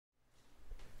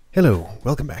Hello,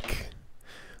 welcome back.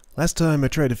 Last time I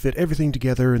tried to fit everything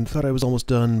together and thought I was almost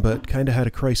done, but kinda had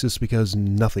a crisis because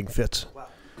nothing fit.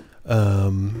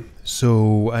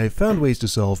 So I found ways to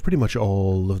solve pretty much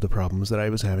all of the problems that I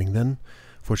was having then.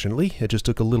 Fortunately, it just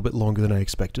took a little bit longer than I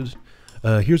expected.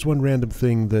 Here's one random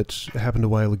thing that happened a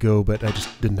while ago, but I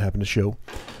just didn't happen to show.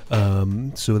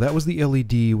 So that was the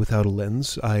LED without a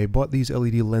lens. I bought these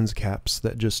LED lens caps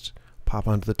that just pop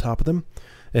onto the top of them,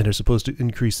 and are supposed to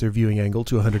increase their viewing angle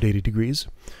to 180 degrees.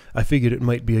 I figured it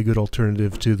might be a good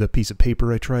alternative to the piece of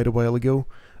paper I tried a while ago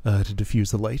to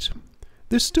diffuse the light.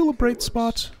 There's still a bright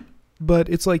spot, but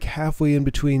it's like halfway in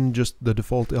between just the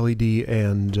default LED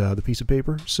and the piece of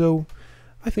paper, so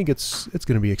I think it's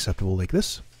going to be acceptable like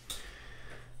this.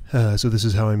 So this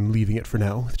is how I'm leaving it for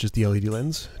now, with just the LED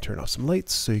lens. Turn off some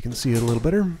lights so you can see it a little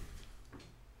better.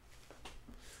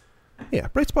 Yeah,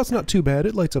 bright spot's not too bad,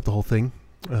 it lights up the whole thing.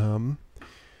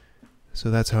 So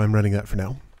that's how I'm running that for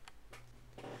now.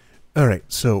 Alright,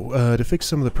 so to fix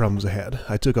some of the problems I had,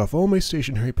 I took off all my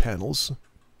stationary panels,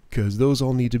 because those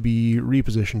all need to be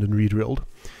repositioned and re-drilled.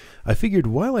 I figured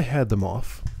while I had them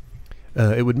off,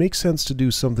 it would make sense to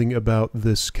do something about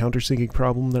this countersinking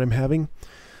problem that I'm having.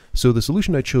 So the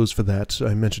solution I chose for that,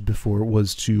 I mentioned before,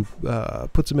 was to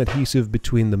put some adhesive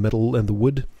between the metal and the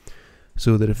wood,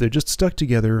 so that if they're just stuck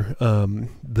together,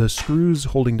 the screws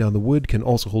holding down the wood can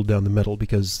also hold down the metal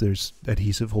because there's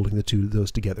adhesive holding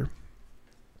those together.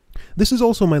 This is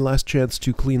also my last chance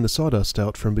to clean the sawdust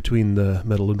out from between the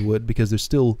metal and wood because there's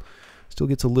still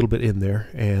gets a little bit in there,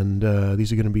 and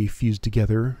these are going to be fused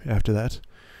together after that.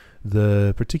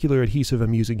 The particular adhesive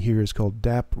I'm using here is called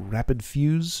DAP Rapid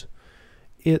Fuse.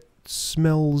 It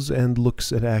smells and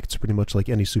looks and acts pretty much like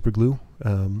any super glue.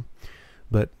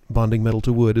 But bonding metal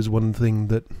to wood is one thing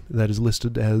that is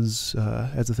listed as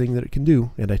a thing that it can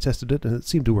do, and I tested it and it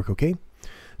seemed to work okay.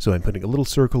 So I'm putting a little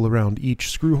circle around each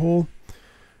screw hole,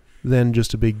 then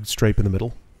just a big stripe in the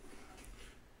middle.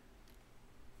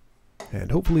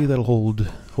 And hopefully that'll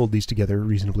hold these together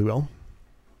reasonably well.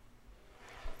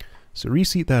 So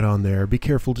reseat that on there. Be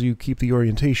careful to keep the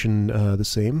orientation the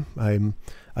same.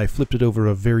 I flipped it over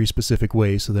a very specific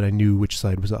way so that I knew which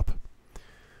side was up.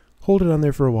 Hold it on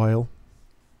there for a while.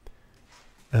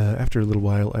 After a little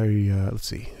while, let's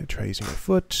see, I try using my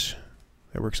foot.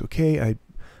 That works okay.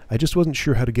 I just wasn't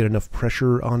sure how to get enough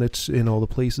pressure on it in all the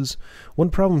places. One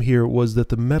problem here was that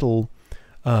the metal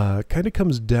kind of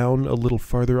comes down a little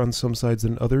farther on some sides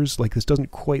than others. Like, this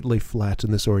doesn't quite lay flat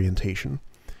in this orientation.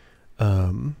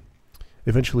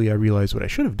 Eventually I realized what I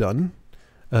should have done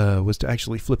was to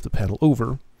actually flip the panel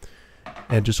over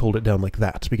and just hold it down like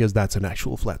that, because that's an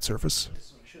actual flat surface.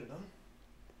 That's what I should have done.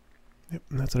 Yep,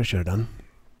 that's what I should have done.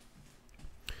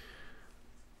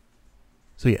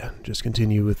 So yeah, just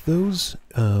continue with those.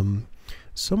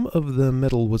 Some of the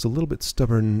metal was a little bit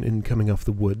stubborn in coming off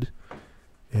the wood,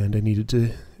 and I needed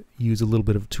to use a little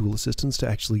bit of tool assistance to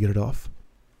actually get it off.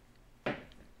 There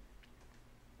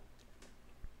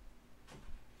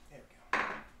we go.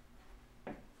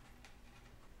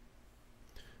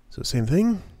 So same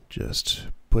thing, just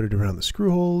put it around the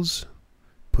screw holes,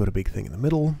 put a big thing in the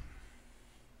middle.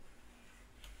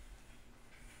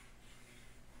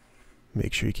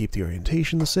 Make sure you keep the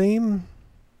orientation the same.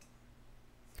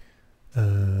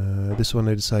 This one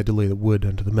I decided to lay the wood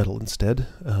onto the metal instead,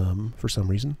 for some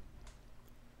reason.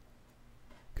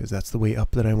 Because that's the way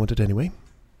up that I want it anyway.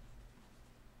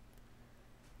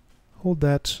 Hold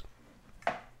that.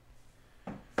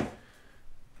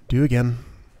 Do again.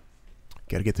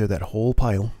 Gotta get through that whole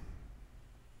pile.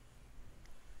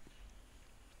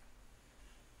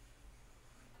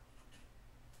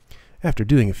 After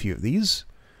doing a few of these,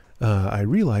 I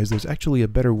realized there's actually a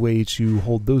better way to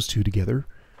hold those two together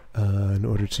in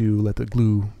order to let the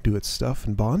glue do its stuff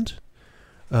and bond.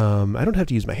 I don't have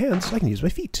to use my hands, I can use my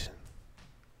feet.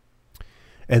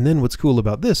 And then what's cool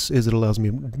about this is it allows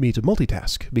me to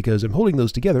multitask, because I'm holding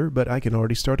those together, but I can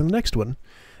already start on the next one.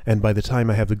 And by the time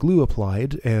I have the glue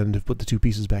applied and have put the two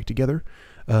pieces back together,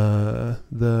 the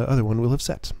other one will have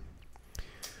set.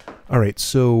 Alright,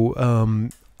 so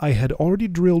I had already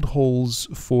drilled holes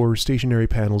for stationary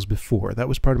panels before. That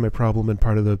was part of my problem and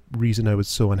part of the reason I was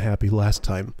so unhappy last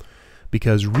time.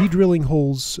 Because re-drilling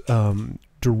holes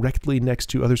directly next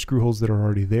to other screw holes that are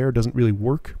already there doesn't really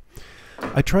work.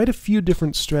 I tried a few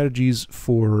different strategies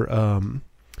for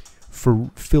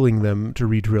filling them to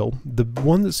re-drill. The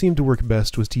one that seemed to work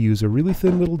best was to use a really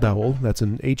thin little dowel. That's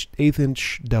an 1/8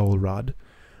 inch dowel rod.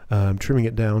 I'm trimming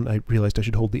it down. I realized I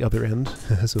should hold the other end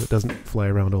so it doesn't fly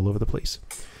around all over the place.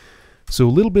 So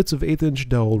little bits of 1/8 inch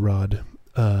dowel rod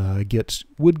get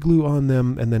wood glue on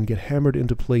them and then get hammered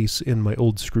into place in my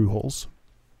old screw holes.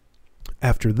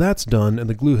 After that's done and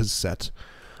the glue has set,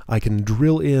 I can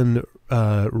drill in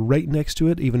right next to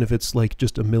it, even if it's like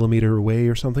just a millimeter away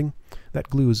or something. That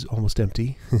glue is almost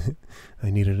empty. I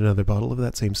needed another bottle of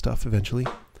that same stuff eventually.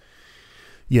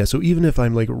 Yeah, so even if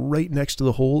I'm like right next to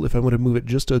the hole, if I want to move it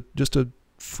just a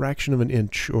fraction of an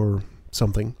inch or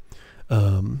something,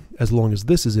 as long as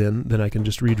this is in, then I can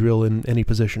just re-drill in any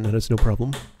position and it's no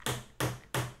problem.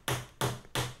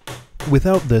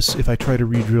 Without this, if I try to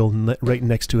re-drill right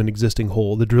next to an existing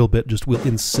hole, the drill bit just will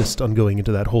insist on going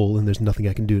into that hole and there's nothing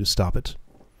I can do to stop it.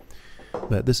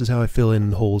 But this is how I fill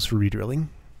in holes for re-drilling.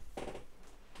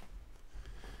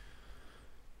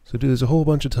 So do this a whole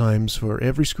bunch of times for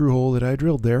every screw hole that I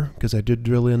drilled there, because I did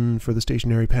drill in for the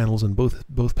stationary panels on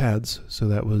both pads. So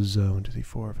that was 1, 2, 3,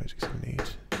 4, 5, 6,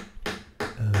 7,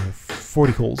 8,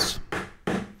 40 holes.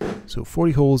 So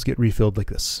 40 holes get refilled like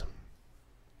this.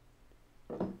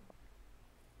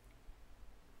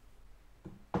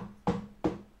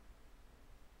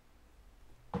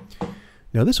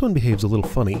 Now this one behaves a little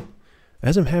funny.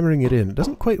 As I'm hammering it in, it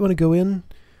doesn't quite want to go in,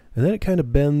 and then it kind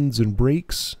of bends and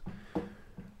breaks.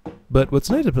 But what's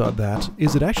nice about that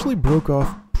is it actually broke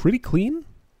off pretty clean,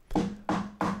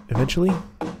 eventually.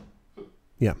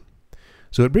 Yeah.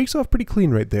 So it breaks off pretty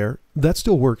clean right there. That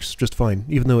still works just fine,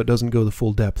 even though it doesn't go the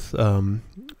full depth.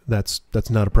 That's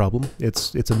not a problem.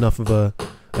 It's enough of a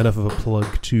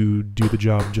plug to do the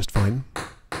job just fine.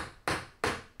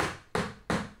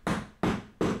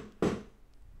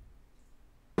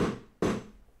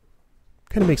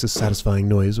 Kind of makes a satisfying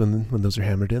noise when those are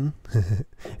hammered in.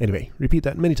 Anyway, repeat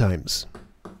that many times.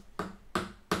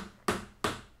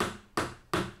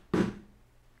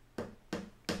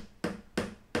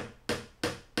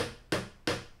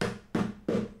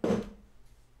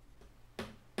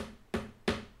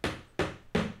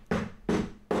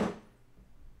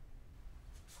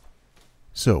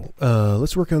 So,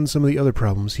 let's work on some of the other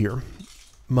problems here.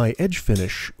 My edge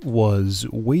finish was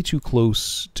way too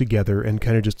close together and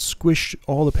kind of just squished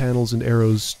all the panels and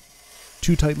arrows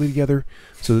too tightly together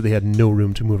so that they had no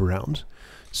room to move around.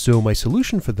 So my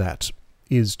solution for that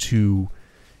is to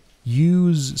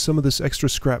use some of this extra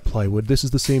scrap plywood. This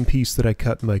is the same piece that I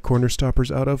cut my corner stoppers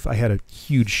out of. I had a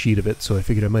huge sheet of it, so I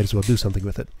figured I might as well do something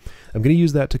with it. I'm going to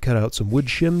use that to cut out some wood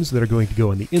shims that are going to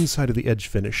go on the inside of the edge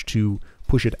finish to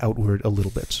push it outward a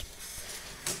little bit.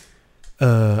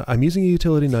 I'm using a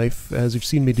utility knife, as you've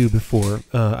seen me do before.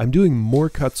 I'm doing more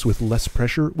cuts with less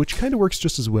pressure, which kind of works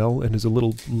just as well and is a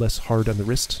little less hard on the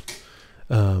wrist.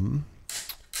 So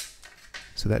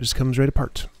that just comes right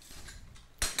apart.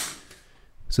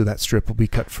 So that strip will be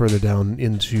cut further down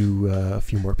into a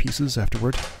few more pieces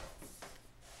afterward.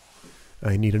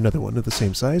 I need another one of the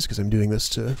same size because I'm doing this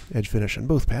to edge finish on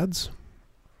both pads.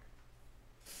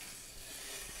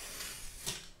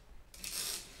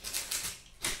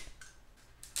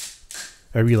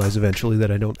 I realize eventually that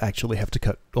I don't actually have to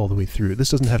cut all the way through.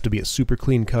 This doesn't have to be a super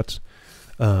clean cut,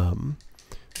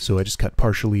 so I just cut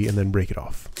partially and then break it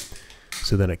off.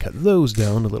 So then I cut those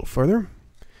down a little further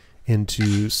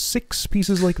into 6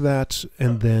 pieces like that,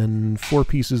 and then 4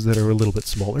 pieces that are a little bit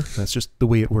smaller. That's just the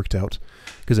way it worked out,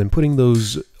 because I'm putting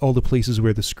all the places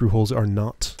where the screw holes are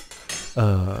not.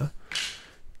 I'll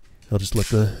just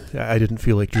let I didn't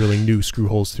feel like drilling new screw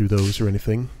holes through those or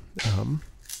anything.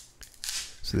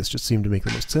 So this just seemed to make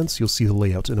the most sense. You'll see the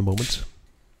layout in a moment.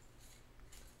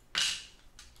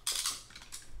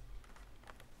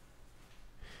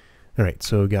 Alright,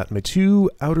 so I got my 2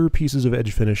 outer pieces of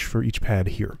edge finish for each pad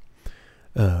here.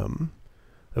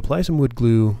 Apply some wood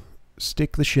glue,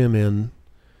 stick the shim in,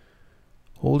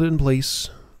 hold it in place.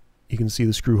 You can see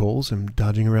the screw holes. I'm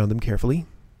dodging around them carefully.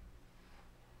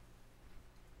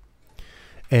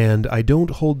 And I don't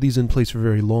hold these in place for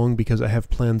very long because I have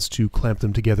plans to clamp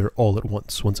them together all at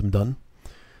once I'm done.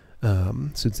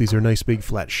 Since these are nice big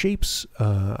flat shapes,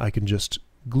 I can just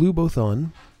glue both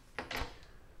on,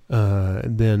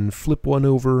 and then flip one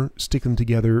over, stick them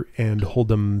together, and hold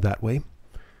them that way.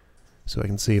 So I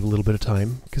can save a little bit of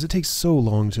time, because it takes so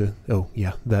long to... Oh,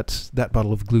 yeah, that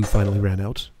bottle of glue finally ran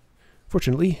out.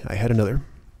 Fortunately, I had another.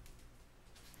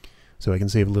 So I can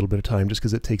save a little bit of time just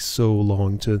because it takes so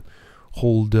long to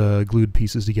hold glued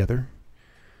pieces together.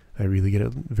 I really get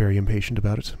very impatient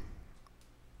about it.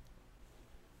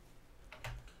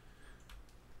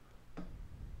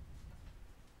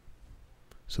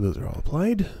 So those are all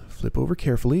applied. Flip over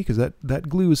carefully because that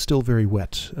glue is still very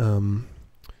wet. The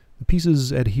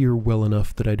pieces adhere well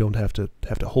enough that I don't have to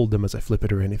hold them as I flip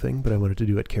it or anything, but I wanted to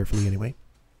do it carefully anyway.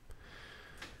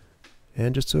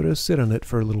 And just sort of sit on it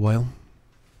for a little while.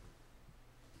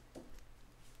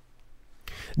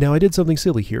 Now I did something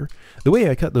silly here. The way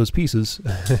I cut those pieces,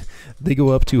 they go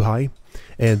up too high,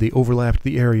 and they overlapped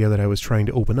the area that I was trying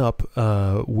to open up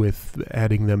with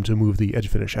adding them to move the edge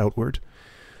finish outward.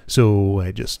 So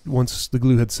I just, once the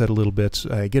glue had set a little bit,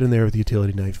 I get in there with the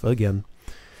utility knife again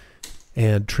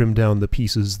and trim down the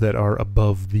pieces that are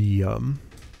above the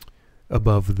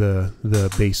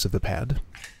base of the pad.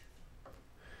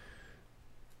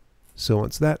 So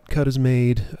once that cut is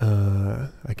made,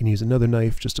 I can use another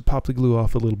knife just to pop the glue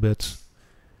off a little bit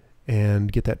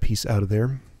and get that piece out of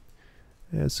there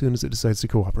as soon as it decides to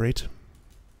cooperate.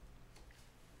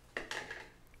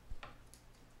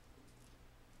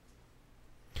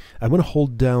 I want to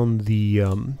hold down the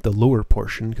lower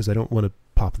portion because I don't want to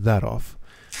pop that off,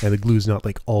 and the glue's not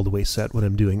like all the way set when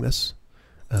I'm doing this.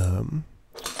 But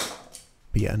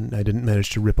yeah, I didn't manage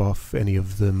to rip off any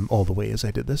of them all the way as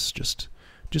I did this, just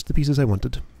the pieces I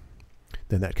wanted.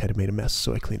 Then that kind of made a mess,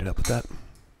 so I cleaned it up with that.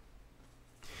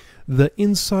 The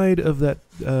inside of that,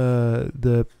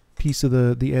 the piece of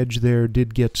the edge there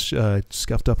did get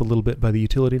scuffed up a little bit by the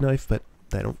utility knife, but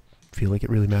I don't feel like it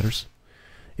really matters.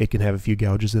 It can have a few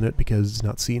gouges in it because it's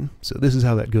not seen. So this is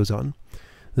how that goes on.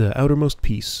 The outermost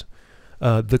piece.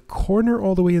 The corner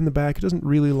all the way in the back doesn't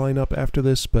really line up after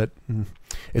this, but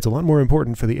it's a lot more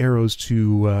important for the arrows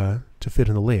to fit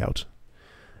in the layout.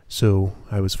 So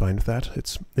I was fine with that.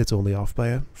 It's only off by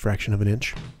a fraction of an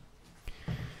inch.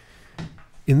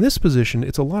 In this position,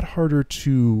 it's a lot harder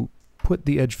to put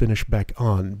the edge finish back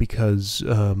on because,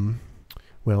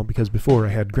 well, because before I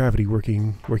had gravity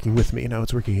working with me, now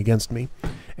it's working against me.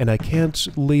 And I can't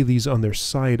lay these on their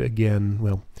side again,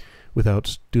 well,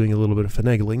 without doing a little bit of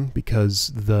finagling,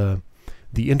 because the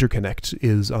interconnect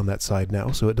is on that side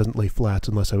now, so it doesn't lay flat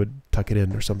unless I would tuck it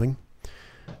in or something.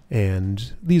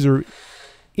 And these are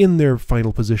in their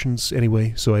final positions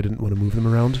anyway, so I didn't want to move them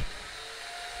around.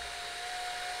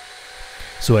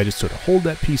 So I just sort of hold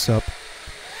that piece up,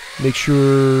 make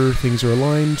sure things are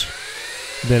aligned,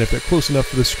 then if they're close enough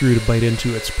for the screw to bite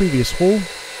into its previous hole,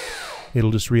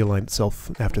 it'll just realign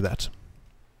itself after that.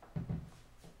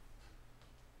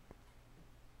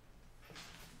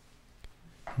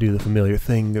 Do the familiar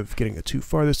thing of getting the two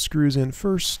farthest screws in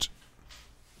first.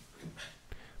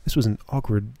 This was an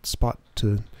awkward spot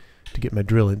to get my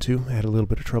drill into. I had a little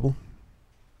bit of trouble.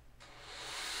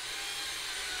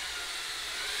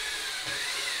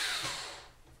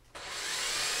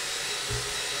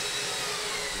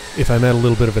 If I'm at a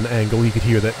little bit of an angle, you could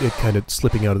hear that it kind of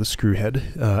slipping out of the screw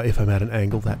head. If I'm at an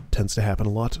angle, that tends to happen a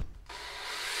lot.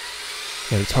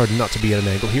 And it's hard not to be at an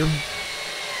angle here.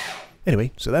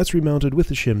 Anyway, so that's remounted with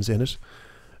the shims in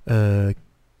it.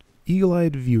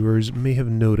 Eagle-eyed viewers may have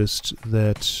noticed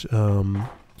that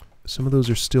some of those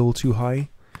are still too high.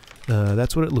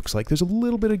 That's what it looks like. There's a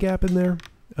little bit of gap in there.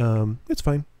 It's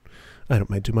fine. I don't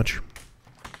mind too much.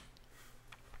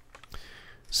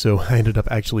 So I ended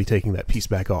up actually taking that piece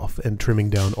back off and trimming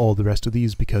down all the rest of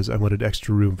these because I wanted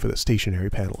extra room for the stationary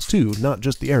panels too, not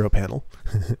just the arrow panel.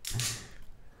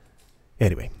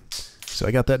 Anyway, so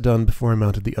I got that done before I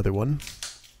mounted the other one.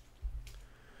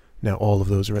 Now all of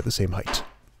those are at the same height.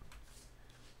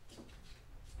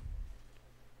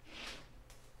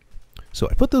 So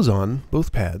I put those on,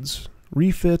 both pads,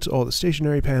 refit all the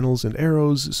stationary panels and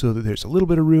arrows so that there's a little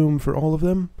bit of room for all of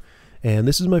them. And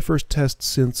this is my first test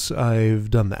since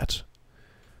I've done that.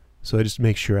 So I just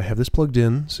make sure I have this plugged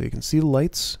in so you can see the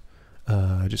lights.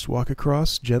 I just walk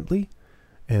across gently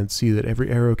and see that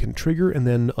every arrow can trigger and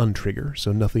then untrigger.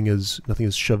 So nothing is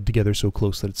shoved together so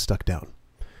close that it's stuck down.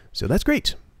 So that's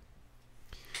great.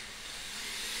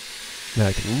 Now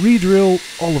I can re-drill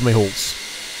all of my holes.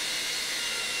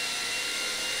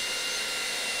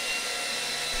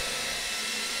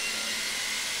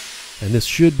 And this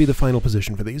should be the final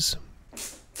position for these.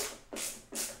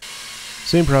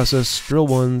 Same process, drill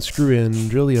one, screw in,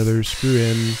 drill the other, screw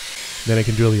in, then I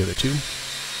can drill the other two.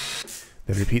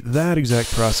 Then repeat that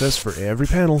exact process for every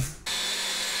panel.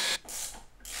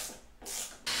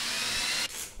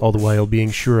 All the while being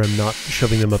sure I'm not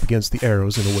shoving them up against the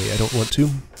arrows in a way I don't want to.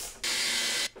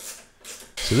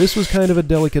 So this was kind of a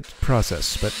delicate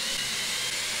process, but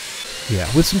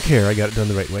yeah, with some care I got it done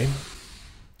the right way.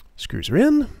 Screws are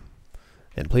in,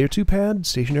 and player 2 pad,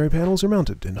 stationary panels are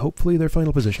mounted in hopefully their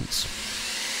final positions.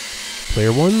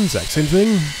 Player 1, exact same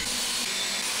thing.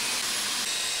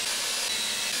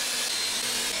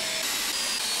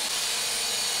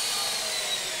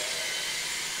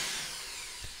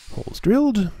 Holes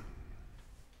drilled.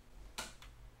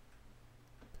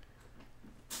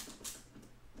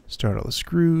 Start all the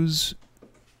screws.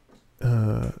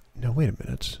 Now wait a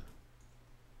minute.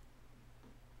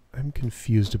 I'm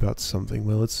confused about something.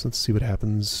 Well, let's see what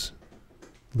happens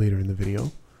later in the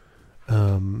video.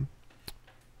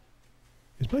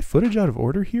 Is my footage out of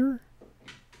order here?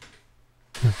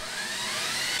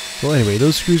 Well, anyway,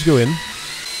 those screws go in.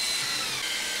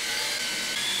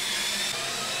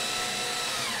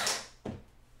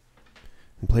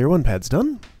 And player 1 pad's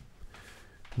done.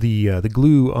 The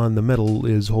glue on the metal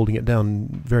is holding it down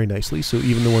very nicely, so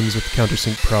even the ones with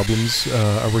countersink problems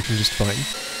are working just fine.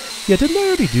 Yeah, didn't I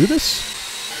already do this?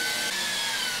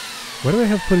 Why do I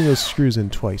have putting those screws in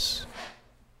twice?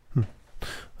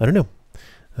 I don't know.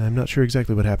 I'm not sure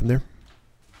exactly what happened there.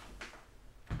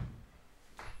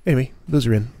 Anyway, those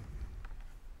are in.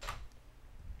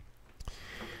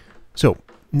 So,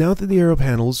 now that the aero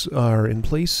panels are in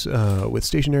place, with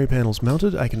stationary panels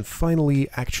mounted, I can finally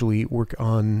actually work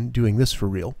on doing this for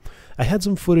real. I had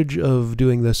some footage of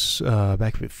doing this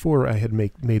back before I had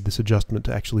made this adjustment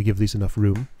to actually give these enough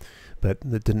room, but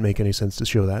that didn't make any sense to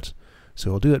show that,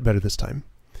 so I'll do it better this time.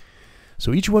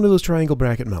 So each one of those triangle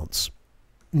bracket mounts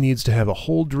needs to have a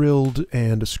hole drilled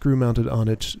and a screw mounted on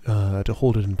it to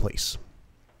hold it in place.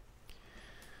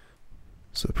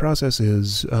 So the process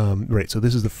is, right, so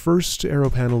this is the first aero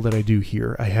panel that I do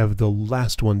here. I have the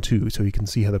last one too, so you can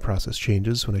see how the process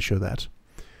changes when I show that.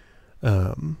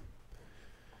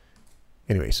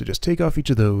 Anyway, so just take off each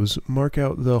of those, mark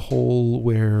out the hole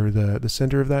where the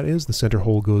center of that is. The center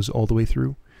hole goes all the way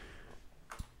through.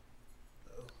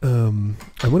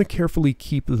 I want to carefully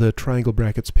keep the triangle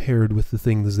brackets paired with the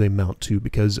things they mount to,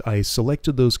 because I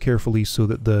selected those carefully so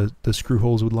that the screw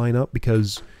holes would line up,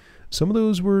 because some of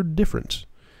those were different,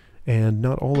 and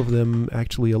not all of them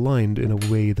actually aligned in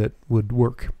a way that would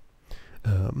work.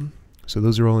 So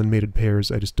those are all in mated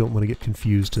pairs. I just don't want to get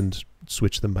confused and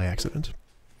switch them by accident.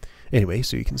 Anyway,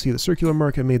 so you can see the circular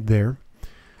mark I made there.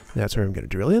 That's where I'm going to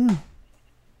drill in.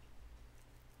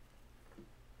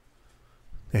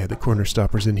 I had the corner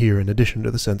stoppers in here in addition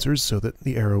to the sensors so that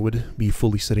the arrow would be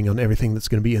fully sitting on everything that's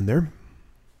going to be in there.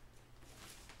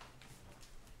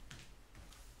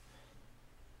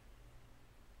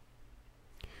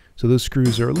 So those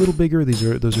screws are a little bigger.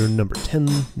 Those are number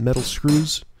 10 metal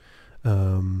screws,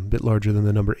 a bit larger than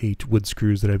the number 8 wood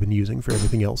screws that I've been using for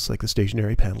everything else, like the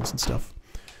stationary panels and stuff.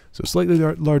 So slightly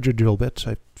larger drill bit.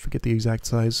 I forget the exact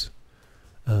size.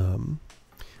 A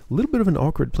little bit of an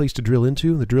awkward place to drill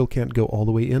into. The drill can't go all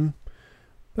the way in,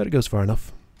 but it goes far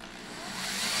enough.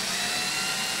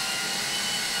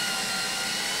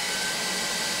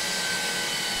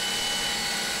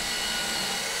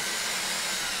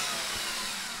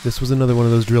 This was another one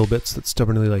of those drill bits that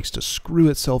stubbornly likes to screw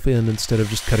itself in instead of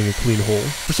just cutting a clean hole.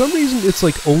 For some reason, it's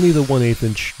like only the 1/8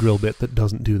 inch drill bit that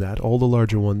doesn't do that. All the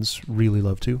larger ones really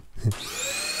love to.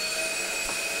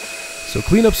 So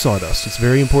clean up sawdust. It's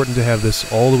very important to have this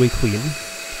all the way clean.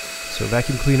 So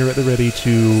vacuum cleaner at the ready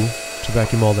to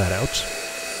vacuum all that out.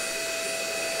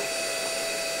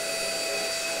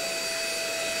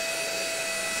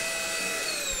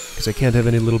 Because I can't have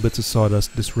any little bits of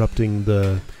sawdust disrupting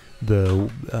the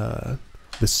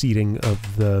seating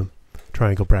of the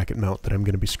triangle bracket mount that I'm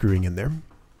going to be screwing in there.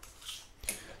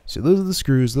 So those are the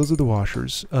screws, those are the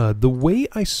washers. The way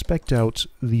I spec'd out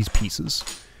these pieces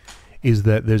is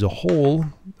that there's a hole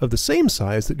of the same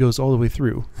size that goes all the way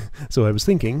through. So I was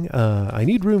thinking, I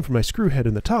need room for my screw head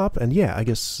in the top, and yeah, I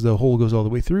guess the hole goes all the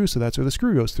way through, so that's where the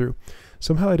screw goes through.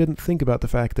 Somehow I didn't think about the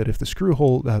fact that if the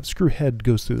screw head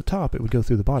goes through the top, it would go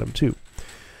through the bottom too.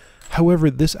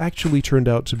 However, this actually turned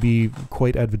out to be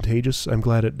quite advantageous. I'm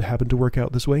glad it happened to work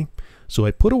out this way. So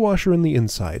I put a washer in the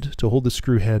inside to hold the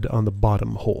screw head on the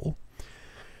bottom hole.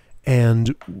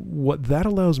 And what that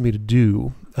allows me to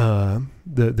do,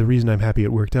 the reason I'm happy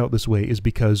it worked out this way is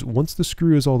because once the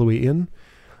screw is all the way in,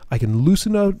 I can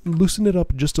loosen it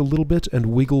up just a little bit and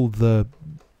wiggle the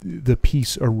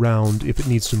piece around if it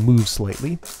needs to move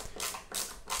slightly.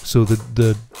 So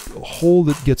the hole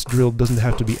that gets drilled doesn't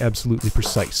have to be absolutely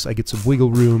precise. I get some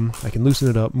wiggle room, I can loosen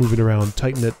it up, move it around,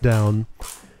 tighten it down,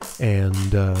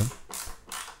 and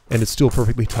it's still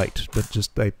perfectly tight, but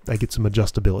just I get some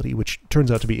adjustability, which turns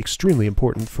out to be extremely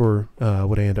important for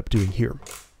what I end up doing here.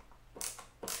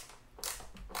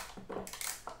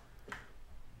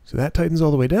 So that tightens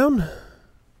all the way down.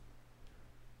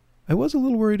 I was a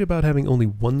little worried about having only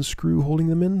one screw holding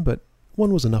them in, but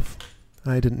one was enough.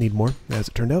 I didn't need more, as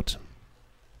it turned out.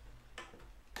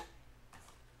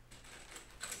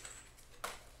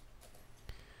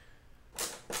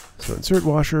 So insert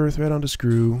washer, thread onto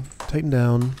screw, tighten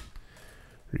down,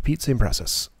 repeat same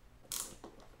process.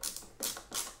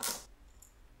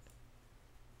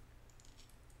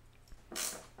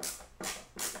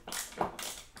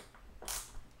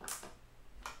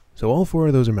 So all 4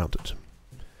 of those are mounted.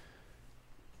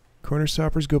 Corner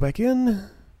stoppers go back in.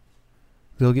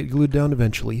 They'll get glued down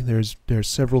eventually. There's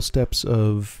several steps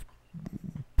of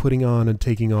putting on and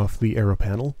taking off the aero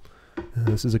panel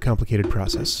This is a complicated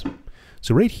process.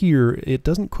 So right here, it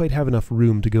doesn't quite have enough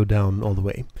room to go down all the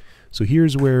way. So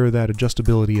here's where that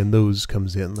adjustability in those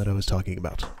comes in that I was talking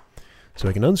about. So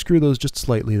I can unscrew those just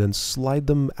slightly, then slide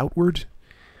them outward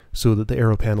so that the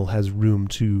arrow panel has room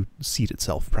to seat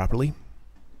itself properly.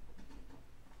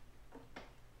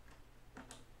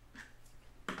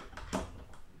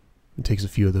 It takes a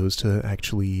few of those to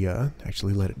actually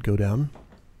let it go down.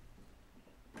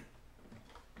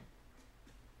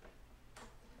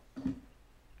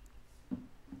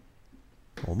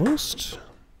 Almost.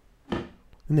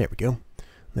 And there we go.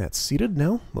 That's seated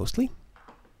now, mostly.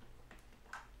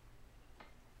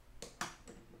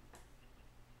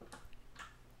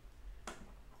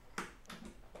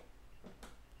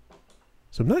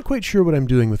 So I'm not quite sure what I'm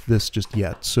doing with this just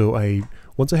yet. So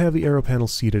once I have the arrow panel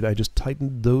seated, I just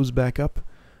tightened those back up.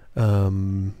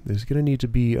 There's going to need to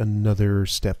be another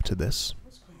step to this.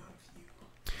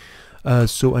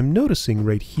 So I'm noticing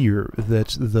right here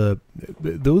that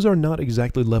those are not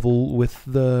exactly level with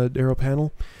the arrow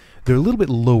panel. They're a little bit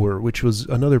lower, which was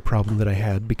another problem that I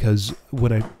had, because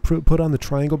when I put on the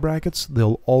triangle brackets,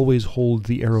 they'll always hold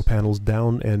the arrow panels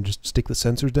down and just stick the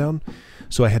sensors down.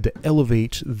 So I had to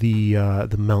elevate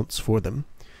the mounts for them.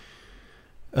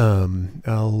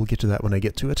 I'll get to that when I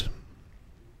get to it.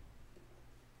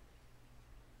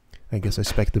 I guess I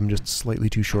spec'd them just slightly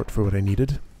too short for what I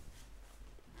needed.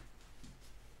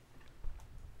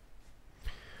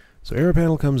 So arrow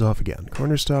panel comes off again.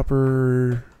 Corner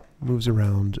stopper moves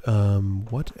around.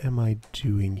 What am I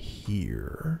doing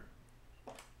here?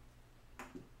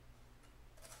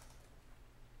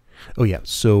 Oh yeah,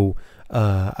 so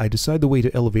I decide the way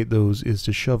to elevate those is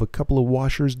to shove a couple of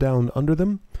washers down under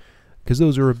them, because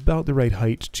those are about the right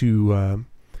height to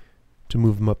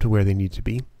move them up to where they need to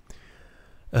be.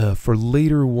 For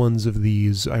later ones of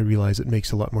these, I realize it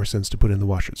makes a lot more sense to put in the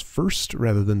washers first,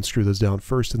 rather than screw those down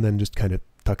first and then just kind of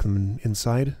tuck them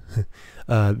inside.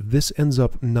 This ends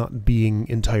up not being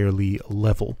entirely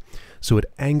level, so it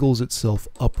angles itself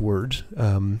upward.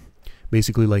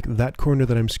 Basically, like that corner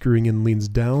that I'm screwing in leans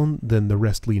down, then the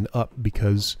rest lean up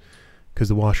because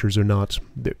the washers are not,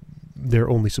 they're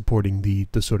only supporting the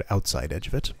sort of outside edge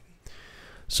of it.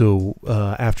 So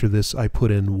after this, I put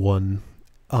in one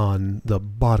on the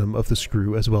bottom of the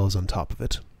screw as well as on top of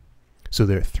it. So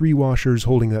there are 3 washers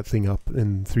holding that thing up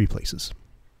in 3 places.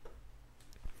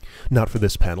 Not for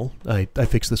this panel. I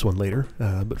fixed this one later,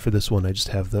 but for this one I just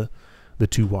have the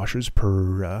 2 washers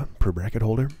per bracket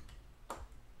holder.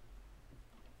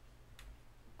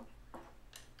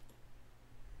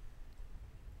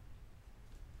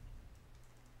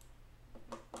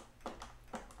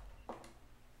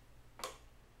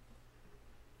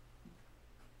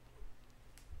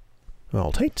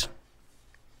 All tight.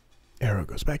 Arrow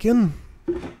goes back in.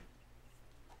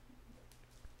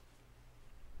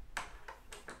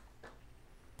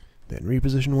 Then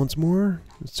reposition once more.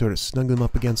 Sort of snug them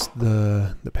up against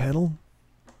the panel.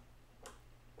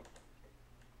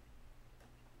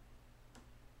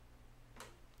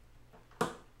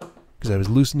 Because I was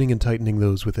loosening and tightening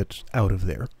those with it out of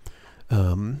there.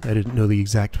 I didn't know the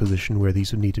exact position where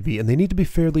these would need to be. And they need to be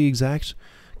fairly exact,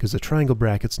 because the triangle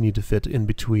brackets need to fit in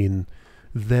between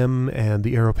them and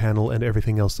the arrow panel and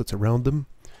everything else that's around them.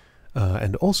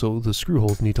 And also, the screw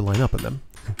holes need to line up on them.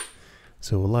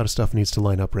 So a lot of stuff needs to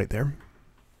line up right there.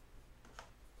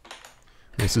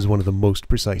 This is one of the most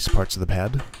precise parts of the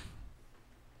pad.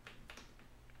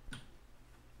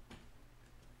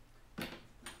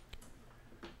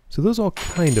 So those all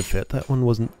kind of fit. That one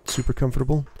wasn't super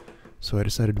comfortable, so I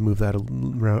decided to move that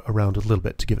around a little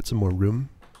bit to give it some more room.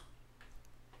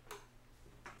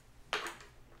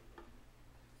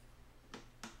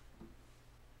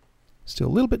 Still a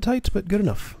little bit tight, but good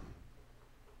enough.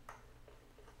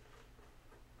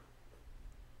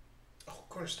 Oh,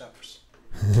 corner stoppers.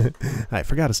 I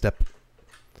forgot a step.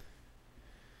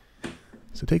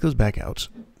 So take those back out.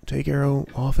 Take arrow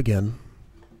off again.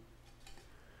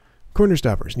 Corner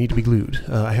stoppers need to be glued.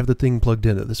 I have the thing plugged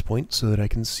in at this point so that I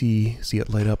can see it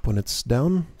light up when it's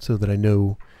down, so that I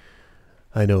know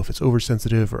if it's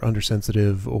oversensitive or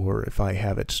undersensitive, or if I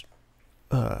have it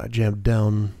jammed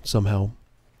down somehow.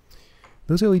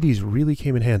 Those LEDs really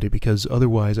came in handy, because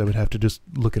otherwise I would have to just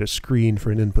look at a screen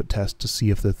for an input test to see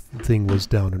if the thing was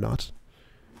down or not.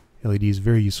 LED is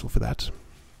very useful for that.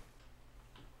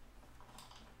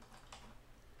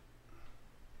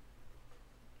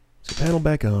 So panel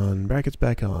back on, brackets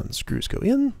back on, screws go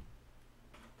in.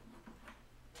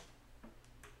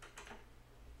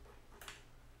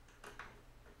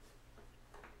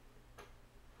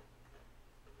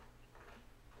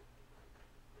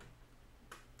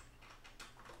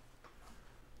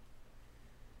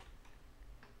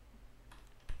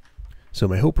 So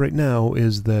my hope right now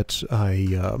is that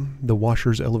the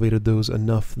washers elevated those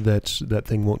enough that that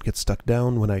thing won't get stuck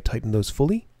down when I tighten those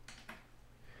fully.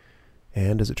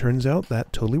 And as it turns out,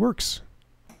 that totally works.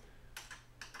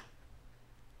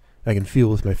 I can feel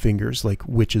with my fingers like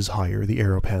which is higher, the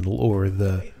arrow panel or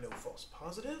the... No false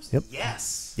positives? Yep.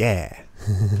 Yes! Yeah!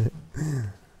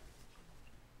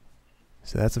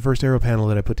 So that's the first arrow panel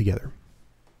that I put together.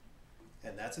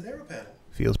 And that's an arrow panel.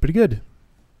 Feels pretty good.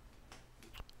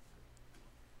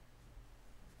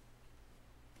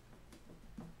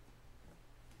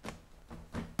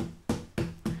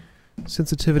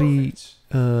 Sensitivity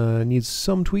needs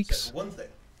some tweaks. Except one thing.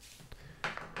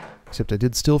 Except I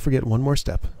did still forget one more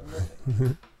step.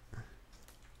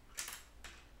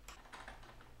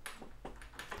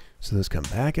 So those come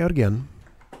back out again.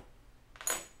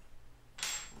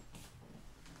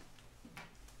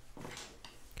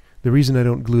 The reason I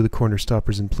don't glue the corner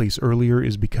stoppers in place earlier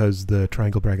is because the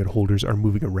triangle bracket holders are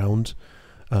moving around,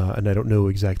 and I don't know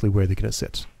exactly where they're going to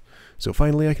sit. So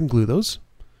finally I can glue those.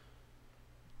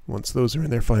 Once those are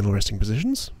in their final resting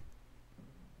positions.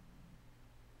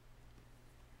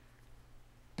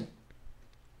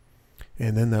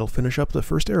 And then that'll finish up the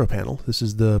first arrow panel. This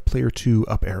is the player 2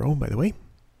 up arrow, by the way.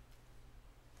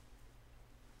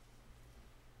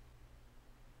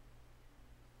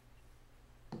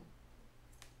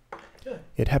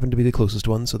 It happened to be the closest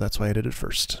one, so that's why I did it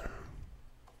first.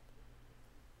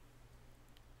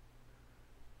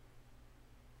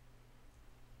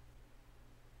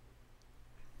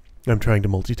 I'm trying to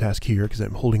multitask here because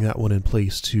I'm holding that one in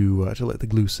place to let the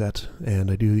glue set, and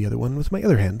I do the other one with my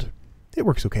other hand. It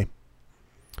works okay.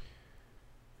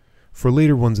 For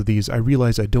later ones of these, I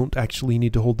realize I don't actually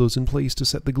need to hold those in place to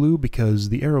set the glue because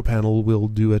the arrow panel will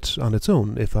do it on its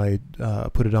own if I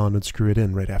put it on and screw it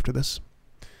in right after this.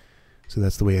 So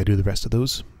that's the way I do the rest of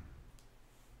those.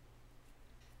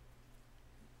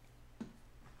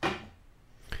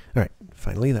 Alright,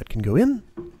 finally that can go in.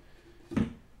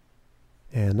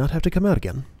 And not have to come out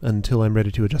again until I'm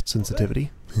ready to adjust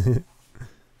sensitivity.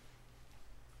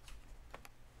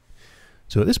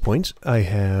 So at this point, I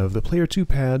have the player 2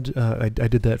 pad. I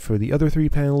did that for the other 3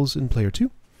 panels in player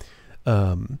 2.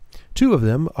 2 of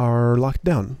them are locked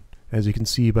down, as you can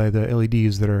see by the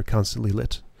LEDs that are constantly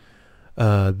lit.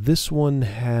 This one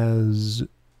has...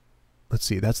 Let's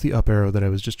see, that's the up arrow that I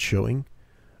was just showing.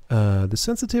 The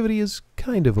sensitivity is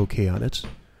kind of okay on it.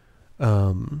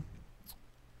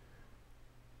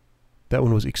 That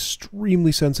one was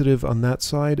extremely sensitive on that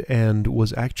side and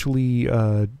was actually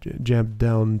jammed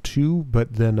down too,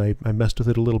 but then I messed with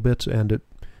it a little bit and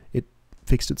it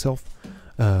fixed itself.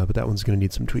 But that one's going to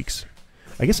need some tweaks.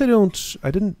 I guess I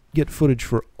didn't get footage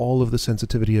for all of the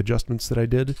sensitivity adjustments that I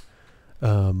did.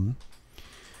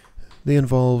 They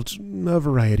involved a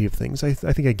variety of things. I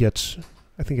think I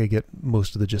get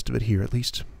most of the gist of it here at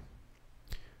least.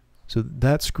 So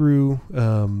that screw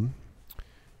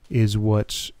is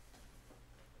what...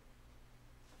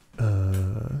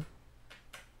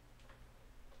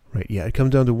 right, yeah, it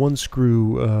comes down to one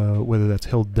screw, whether that's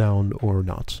held down or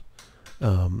not.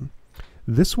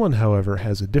 This one, however,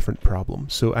 has a different problem.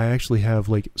 So I actually have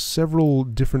like several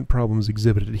different problems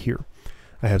exhibited here.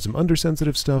 I have some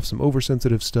undersensitive stuff, some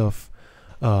oversensitive stuff,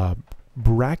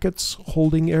 brackets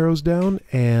holding arrows down,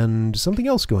 and something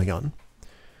else going on.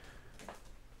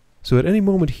 So at any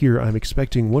moment here, I'm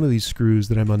expecting one of these screws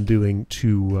that I'm undoing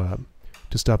to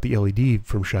stop the LED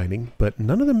from shining, but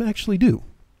none of them actually do.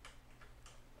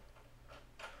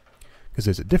 Because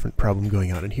there's a different problem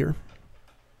going on in here.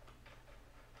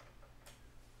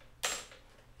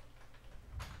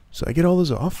 So I get all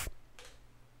those off,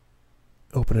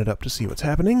 open it up to see what's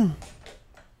happening.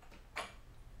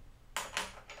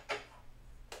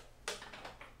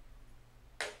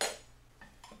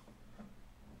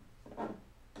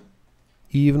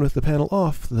 Even with the panel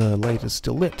off, the light is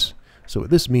still lit. So what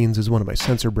this means is one of my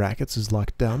sensor brackets is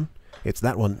locked down. It's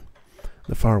that one,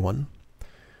 the far one.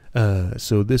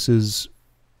 So this is...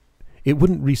 It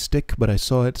wouldn't re-stick, but I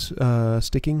saw it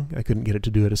sticking. I couldn't get it to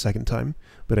do it a second time,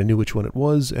 but I knew which one it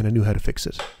was, and I knew how to fix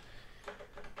it.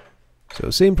 So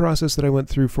same process that I went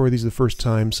through for these the first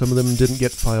time. Some of them didn't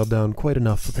get filed down quite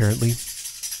enough, apparently.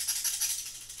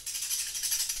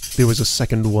 There was a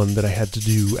second one that I had to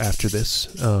do after this.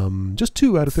 Just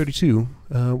 2 out of 32.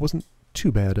 Wasn't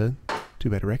too bad a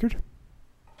record.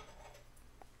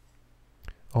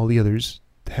 All the others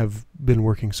have been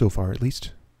working so far, at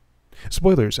least.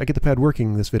 Spoilers, I get the pad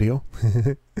working in this video.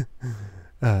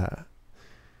 Right,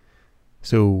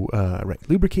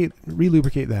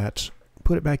 re-lubricate that,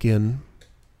 put it back in.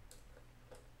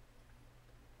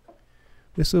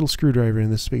 This little screwdriver in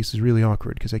this space is really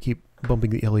awkward because I keep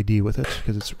bumping the LED with it,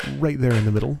 because it's right there in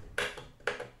the middle.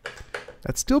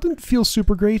 That still didn't feel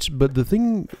super great, but the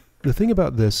thing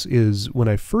about this is when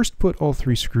I first put all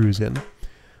 3 screws in,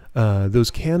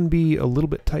 those can be a little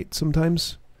bit tight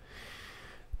sometimes.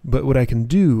 But what I can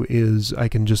do is I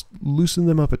can just loosen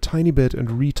them up a tiny bit and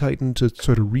retighten to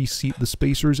sort of reseat the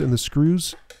spacers and the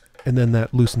screws, and then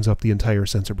that loosens up the entire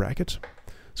sensor bracket.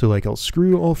 So like I'll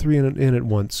screw all 3 in at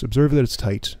once, observe that it's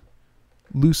tight,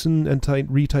 loosen and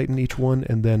retighten each one,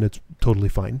 and then it's totally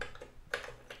fine.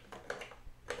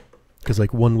 Because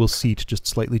like one will seat just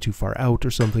slightly too far out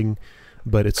or something,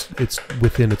 but it's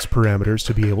within its parameters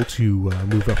to be able to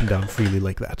move up and down freely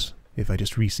like that if I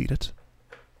just reseat it.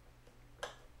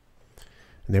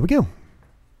 And there we go.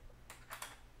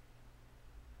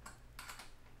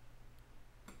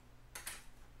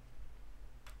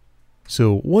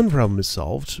 So one problem is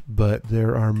solved, but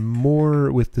there are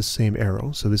more with the same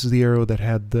arrow. So this is the arrow that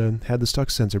had the stock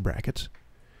sensor bracket.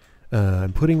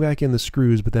 I'm putting back in the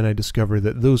screws, but then I discover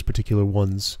that those particular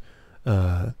ones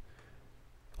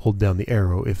hold down the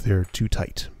arrow if they're too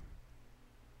tight.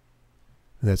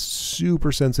 And that's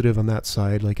super sensitive on that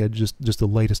side. Like just the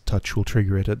lightest touch will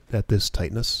trigger it at this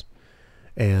tightness,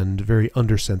 and very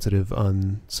undersensitive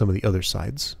on some of the other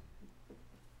sides.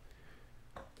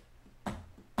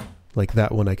 Like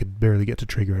that one I could barely get to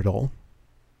trigger at all.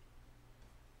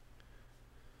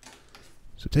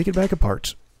 So take it back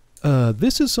apart.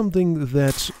 This is something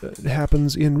that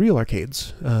happens in real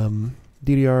arcades.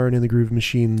 DDR and in the groove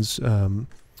machines,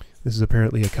 this is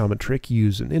apparently a common trick.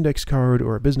 Use an index card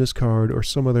or a business card or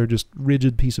some other just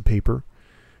rigid piece of paper.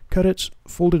 Cut it,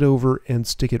 fold it over, and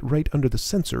stick it right under the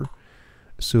sensor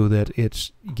so that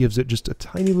it gives it just a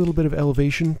tiny little bit of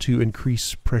elevation to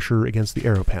increase pressure against the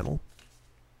arrow panel.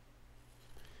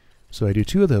 So I do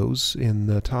 2 of those in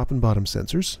the top and bottom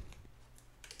sensors.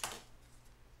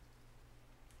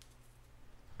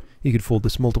 You could fold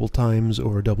this multiple times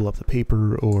or double up the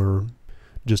paper or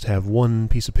just have one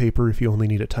piece of paper if you only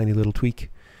need a tiny little tweak.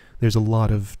 There's a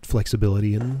lot of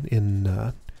flexibility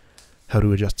in how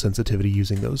to adjust sensitivity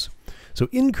using those. So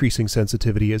increasing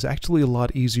sensitivity is actually a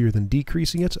lot easier than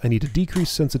decreasing it. I need to decrease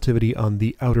sensitivity on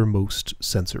the outermost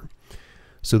sensor.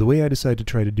 So the way I decide to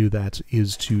try to do that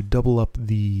is to double up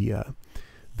the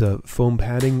foam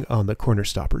padding on the corner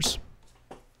stoppers.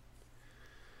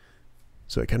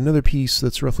 So I got another piece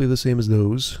that's roughly the same as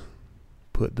those.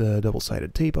 Put the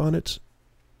double-sided tape on it.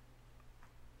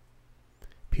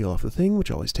 Peel off the thing,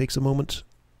 which always takes a moment.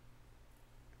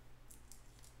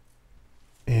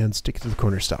 And stick it to the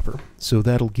corner stopper. So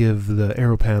that'll give the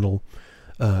arrow panel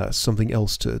something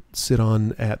else to sit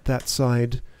on at that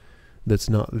side that's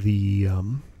not the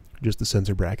just the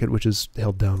sensor bracket, which is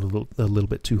held down a little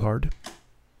bit too hard.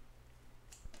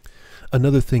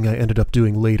 Another thing I ended up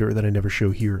doing later that I never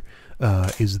show here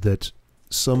is that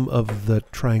some of the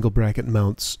triangle bracket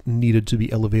mounts needed to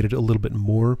be elevated a little bit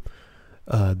more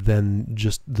than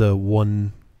just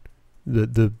the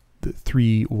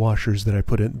 3 washers that I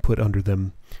put under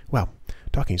them. Wow,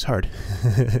 talking is hard.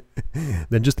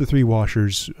 Then just the 3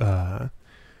 washers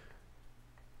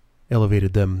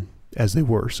elevated them as they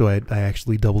were, so I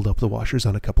actually doubled up the washers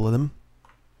on a couple of them.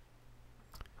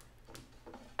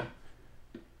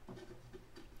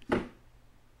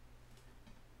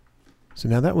 So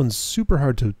now that one's super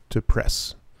hard to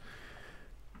press.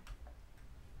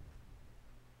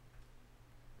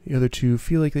 The other 2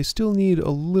 feel like they still need a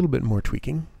little bit more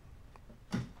tweaking.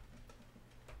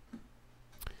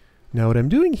 Now what I'm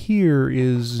doing here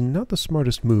is not the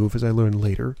smartest move, as I learned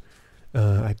later.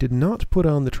 I did not put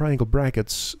on the triangle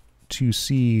brackets to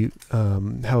see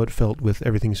how it felt with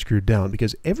everything screwed down,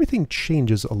 because everything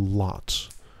changes a lot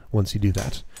once you do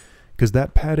that. Because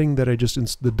that padding that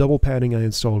the double padding I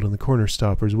installed on the corner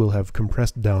stoppers will have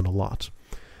compressed down a lot.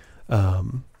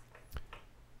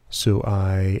 So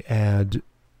I add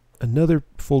another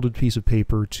folded piece of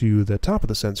paper to the top of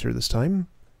the sensor this time.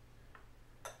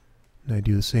 And I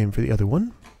do the same for the other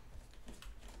one,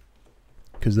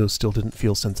 because those still didn't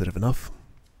feel sensitive enough.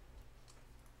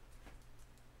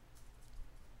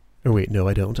 Oh wait, no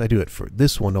I don't. I do it for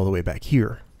this one all the way back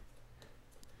here,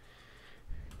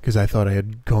 because I thought I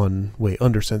had gone way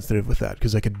undersensitive with that,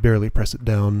 because I could barely press it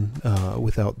down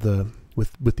without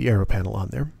with the arrow panel on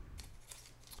there.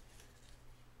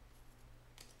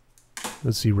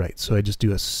 Let's see, right, so I just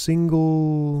do a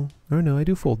single, oh no, I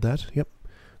do fold that, yep.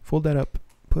 Fold that up,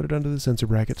 put it under the sensor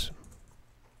bracket.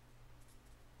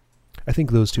 I think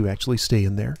those 2 actually stay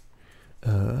in there.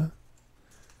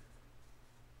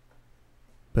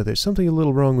 But there's something a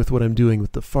little wrong with what I'm doing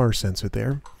with the far sensor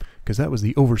there, because that was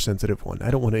the oversensitive one.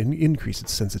 I don't want to increase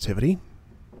its sensitivity.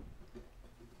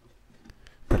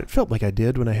 but it felt like I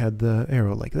did when I had the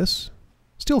arrow like this.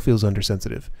 Still feels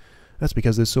undersensitive. That's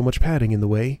because there's so much padding in the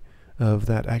way of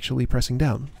that actually pressing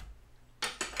down.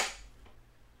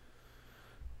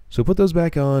 So put those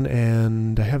back on,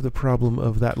 and I have the problem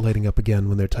of that lighting up again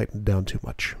when they're tightened down too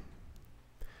much.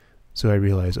 So I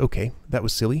realize, okay, that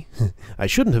was silly. I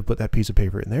shouldn't have put that piece of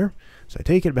paper in there. So I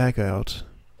take it back out,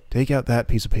 take out that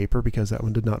piece of paper because that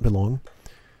one did not belong.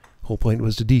 Whole point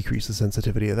was to decrease the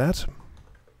sensitivity of that.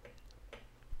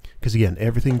 Because again,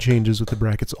 everything changes with the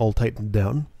brackets all tightened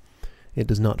down. It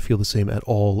does not feel the same at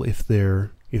all if the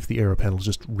arrow panel is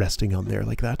just resting on there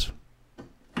like that.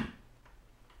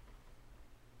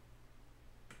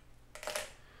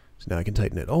 So now I can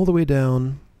tighten it all the way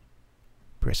down,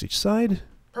 press each side,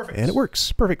 Perfect. and it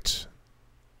works. Perfect.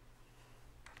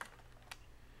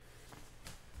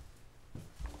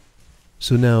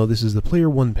 So now this is the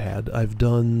player 1 pad. I've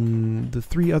done the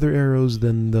 3 other arrows,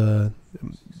 then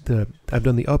I've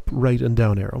done the up, right, and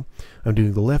down arrow. I'm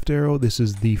doing the left arrow. This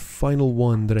is the final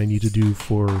one that I need to do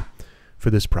for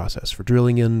this process, for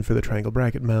drilling in, for the triangle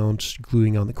bracket mount,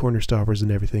 gluing on the corner stoppers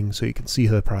and everything, so you can see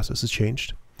how the process has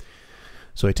changed.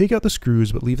 So I take out the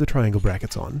screws, but leave the triangle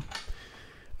brackets on.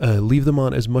 Leave them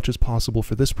on as much as possible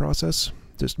for this process.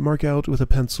 Just mark out with a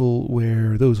pencil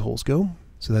where those holes go.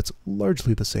 So that's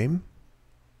largely the same.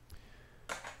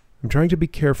 I'm trying to be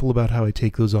careful about how I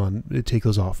take those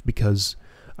off, because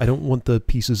I don't want the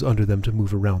pieces under them to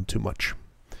move around too much.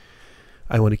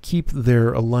 I want to keep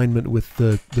their alignment with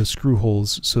the screw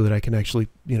holes so that I can actually,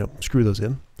 screw those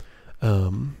in,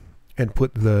 and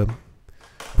put the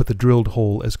drilled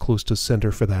hole as close to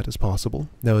center for that as possible.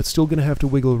 Now it's still going to have to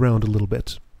wiggle around a little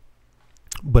bit,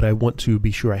 but I want to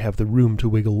be sure I have the room to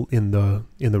wiggle in the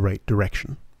right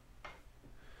direction.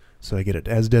 So I get it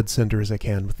as dead center as I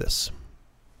can with this.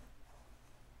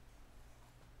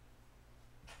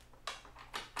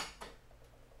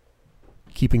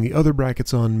 Keeping the other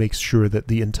brackets on makes sure that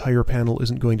the entire panel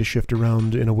isn't going to shift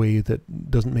around in a way that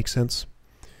doesn't make sense.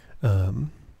 So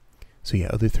yeah,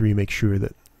 other 3 make sure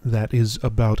that that is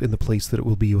about in the place that it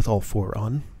will be with all 4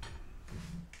 on.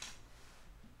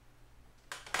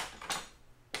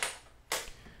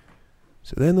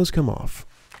 So then those come off.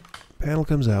 Panel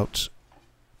comes out.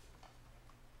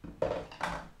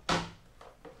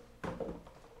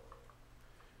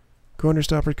 Corner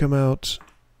stopper come out.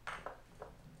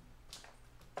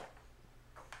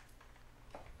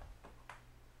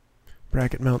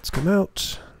 Bracket mounts come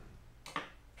out.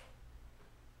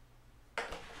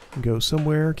 Go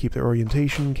somewhere, keep their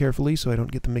orientation carefully so I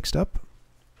don't get them mixed up.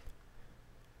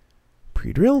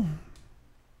 Pre-drill.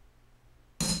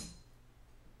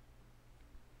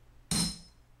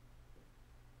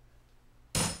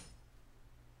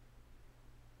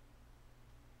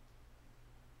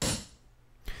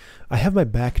 I have my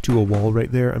back to a wall right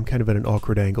there. I'm kind of at an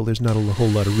awkward angle. There's not a whole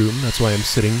lot of room. That's why I'm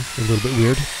sitting a little bit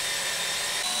weird.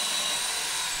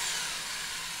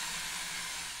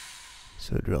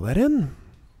 So drill that in.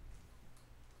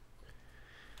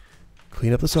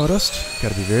 Clean up the sawdust.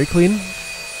 Got to be very clean.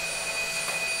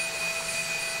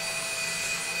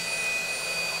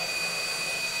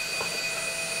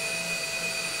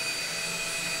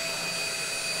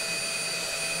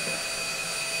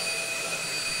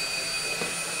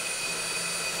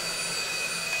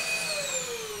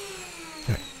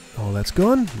 Alright, all that's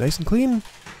gone. Nice and clean.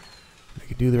 I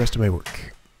can do the rest of my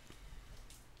work.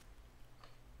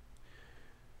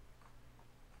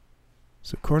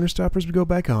 So corner stoppers would go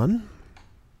back on.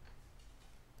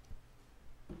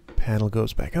 Panel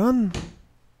goes back on.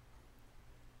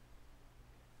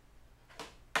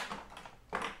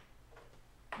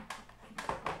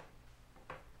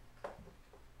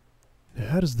 Now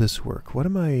how does this work? What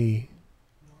am I...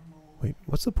 Wait,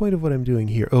 what's the point of what I'm doing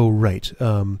here? Oh, right.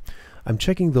 I'm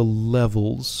checking the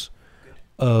levels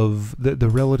of the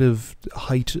relative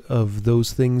height of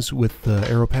those things with the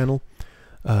arrow panel.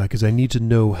 Because I need to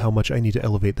know how much I need to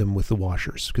elevate them with the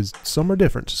washers, because some are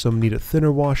different. Some need a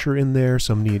thinner washer in there,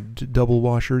 some need double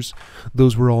washers.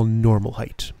 Those were all normal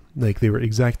height. Like, they were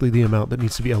exactly the amount that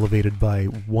needs to be elevated by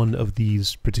one of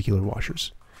these particular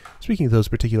washers. Speaking of those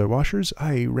particular washers,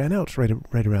 I ran out right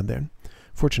around there.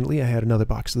 Fortunately, I had another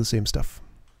box of the same stuff.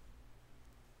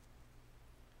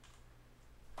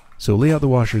 So lay out the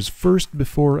washers first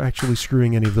before actually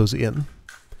screwing any of those in.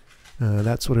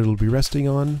 That's what it'll be resting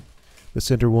on. The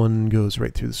center one goes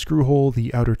right through the screw hole.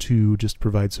 The outer 2 just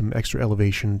provide some extra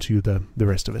elevation to the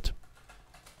rest of it.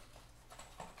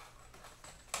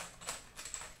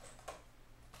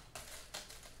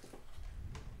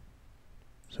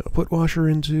 So put washer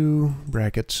into,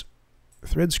 bracket,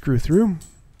 thread screw through,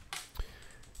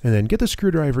 and then get the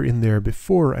screwdriver in there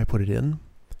before I put it in.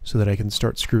 so that I can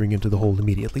start screwing into the hole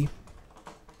immediately.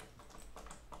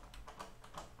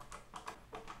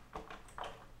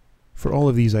 For all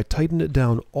of these, I tighten it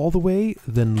down all the way,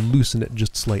 then loosen it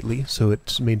just slightly, so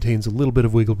it maintains a little bit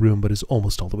of wiggle room, but is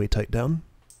almost all the way tight down.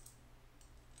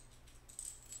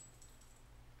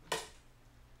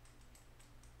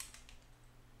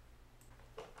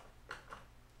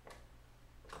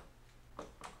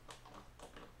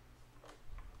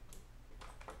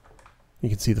 You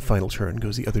can see the final turn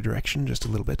goes the other direction just a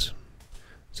little bit.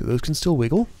 So those can still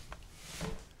wiggle,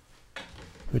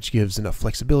 which gives enough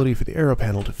flexibility for the arrow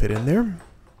panel to fit in there.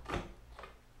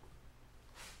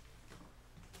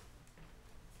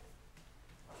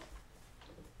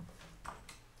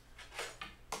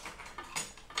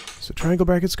 So triangle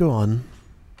brackets go on.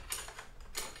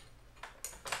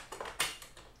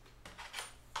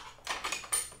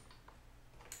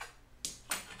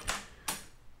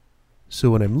 So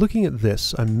when I'm looking at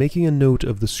this, I'm making a note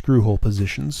of the screw hole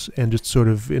positions and just sort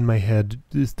of in my head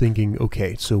thinking,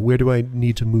 okay, so where do I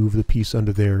need to move the piece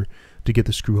under there to get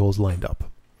the screw holes lined up?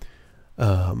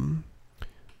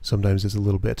 Sometimes it's a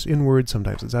little bit inward,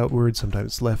 sometimes it's outward, sometimes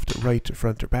it's left or right or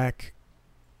front or back.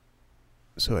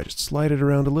 So I just slide it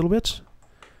around a little bit,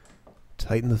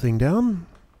 tighten the thing down,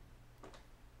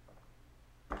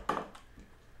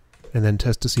 and then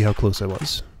test to see how close I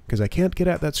was. Because I can't get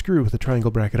at that screw with the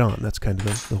triangle bracket on. That's kind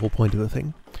of the whole point of the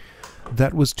thing.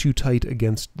 That was too tight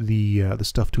against the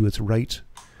stuff to its right,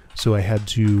 so I had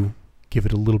to give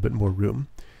it a little bit more room.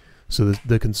 So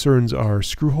the concerns are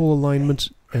screw hole alignment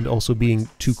and also being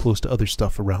too close to other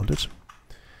stuff around it.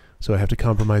 So I have to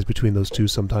compromise between those two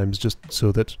sometimes just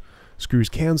so that screws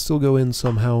can still go in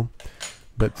somehow,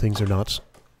 but things are not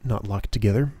locked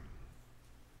together.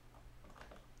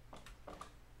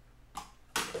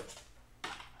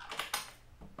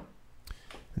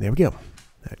 And there we go.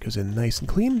 That goes in nice and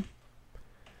clean.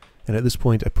 And at this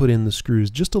point I put in the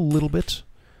screws just a little bit,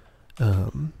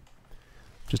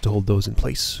 just to hold those in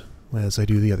place, as I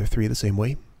do the other three the same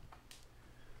way.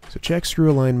 So check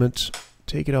screw alignment,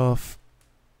 take it off,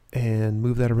 and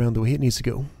move that around the way it needs to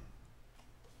go.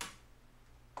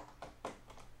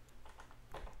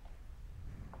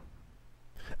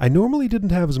 I normally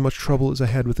didn't have as much trouble as I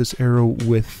had with this arrow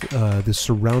with the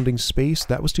surrounding space.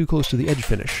 That was too close to the edge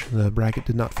finish. The bracket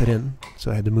did not fit in, so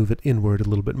I had to move it inward a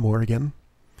little bit more again.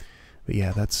 But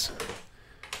yeah, that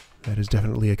is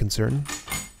definitely a concern.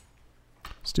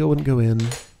 Still wouldn't go in.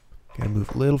 Gotta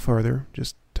move a little farther,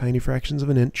 just tiny fractions of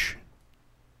an inch.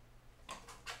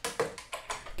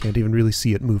 Can't even really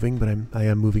see it moving, but I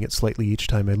am moving it slightly each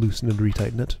time I loosen and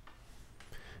retighten it.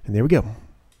 And there we go.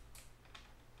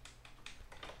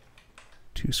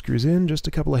 2 screws in, just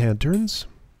a couple of hand turns.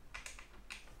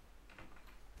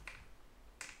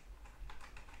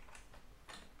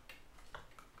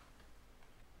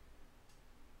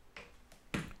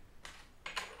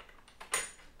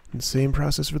 And same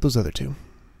process for those other 2.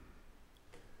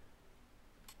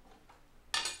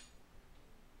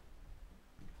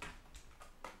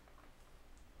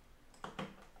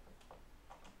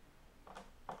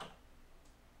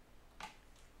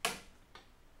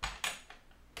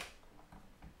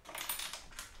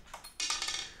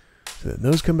 So then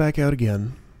those come back out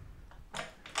again.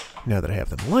 Now that I have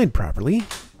them aligned properly,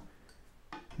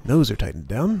 those are tightened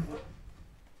down.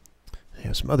 I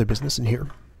have some other business in here.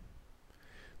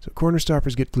 So corner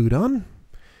stoppers get glued on.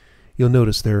 You'll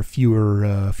notice there are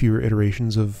fewer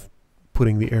iterations of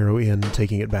putting the arrow in and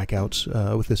taking it back out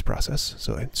with this process.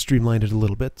 So I streamlined it a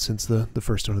little bit since the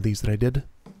first one of these that I did.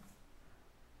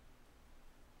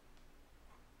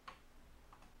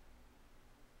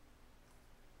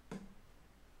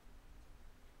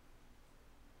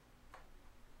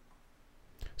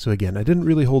 So again, I didn't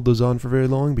really hold those on for very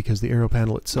long because the arrow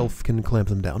panel itself can clamp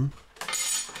them down.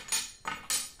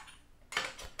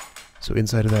 So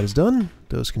inside of that is done.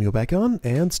 Those can go back on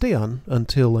and stay on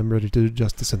until I'm ready to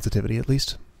adjust the sensitivity at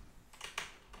least.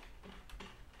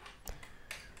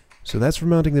 So that's for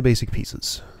mounting the basic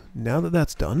pieces. Now that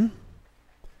that's done,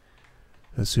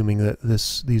 assuming that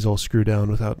these all screw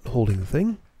down without holding the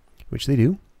thing, which they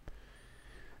do,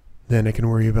 then I can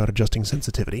worry about adjusting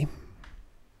sensitivity.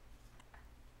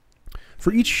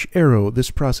 For each arrow,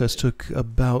 this process took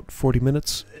about 40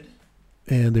 minutes,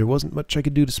 and there wasn't much I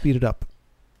could do to speed it up.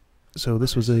 So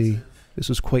this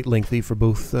was quite lengthy for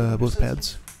both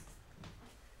pads.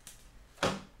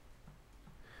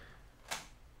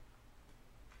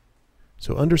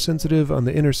 So undersensitive on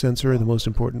the inner sensor, the most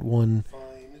important one.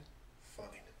 Fine.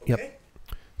 Yep. Okay.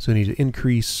 So I need to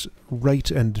increase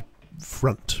right and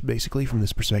front, basically, from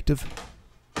this perspective.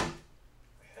 I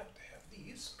have to have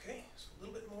these. Okay, so a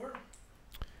little bit more.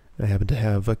 I happen to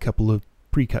have a couple of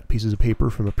pre-cut pieces of paper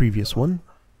from a previous one.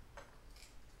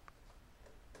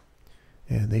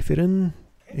 And they fit in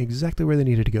exactly where they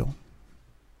needed to go.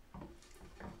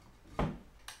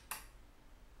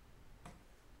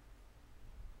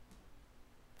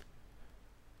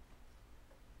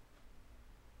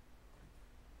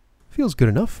 Feels good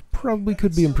enough. Probably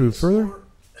could be improved further.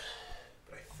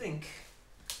 But I think,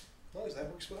 as long as that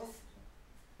works well,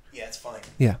 yeah, it's fine.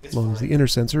 Yeah, as long as the inner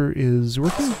sensor is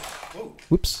working. Whoa.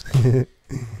 Whoops.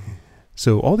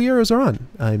 So all the arrows are on.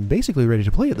 I'm basically ready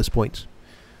to play at this point.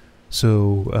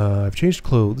 So I've changed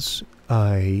clothes.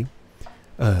 I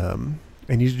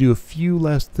need to do a few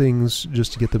last things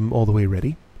just to get them all the way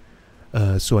ready.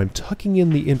 So I'm tucking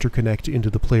in the interconnect into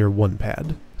the player 1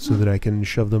 pad so that I can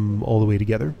shove them all the way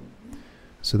together.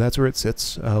 So that's where it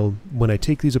sits. When I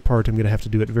take these apart, I'm going to have to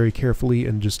do it very carefully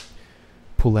and just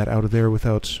pull that out of there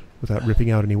without ripping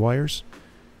out any wires.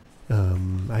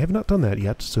 I have not done that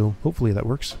yet, so hopefully that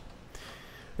works.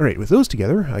 Alright, with those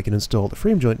together, I can install the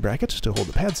frame joint bracket to hold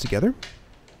the pads together.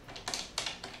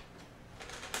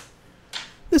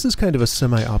 This is kind of a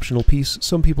semi-optional piece.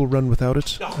 Some people run without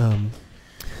it. Kind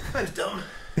of dumb.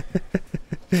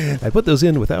 I put those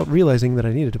in without realizing that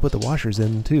I needed to put the washers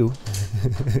in, too.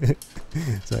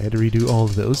 So I had to redo all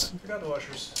of those. Forgot the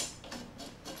washers.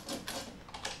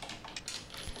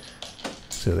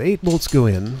 So the 8 bolts go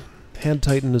in. Hand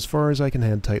tighten as far as I can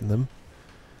hand tighten them.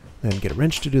 Then get a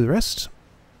wrench to do the rest.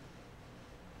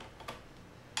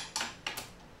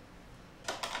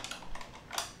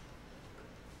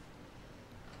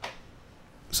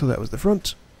 So that was the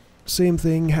front. Same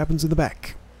thing happens in the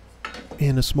back,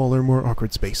 in a smaller, more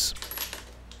awkward space.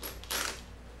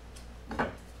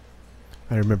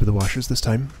 I remember the washers this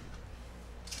time.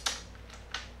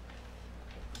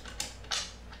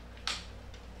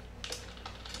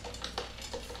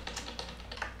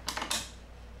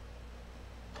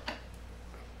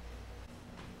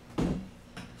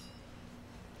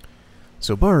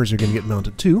 So bars are going to get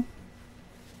mounted too.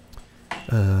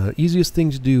 Easiest thing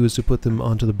to do is to put them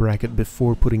onto the bracket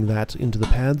before putting that into the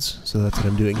pads, so that's what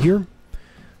I'm doing here.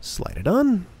 Slide it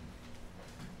on.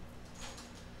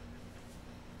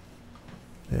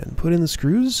 And put in the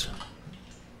screws.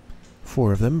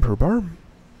 4 of them per bar.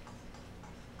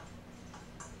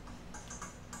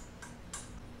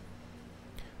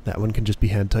 That one can just be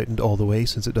hand tightened all the way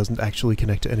since it doesn't actually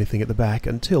connect to anything at the back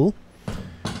until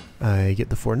I get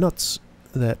the 4 nuts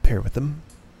that pair with them.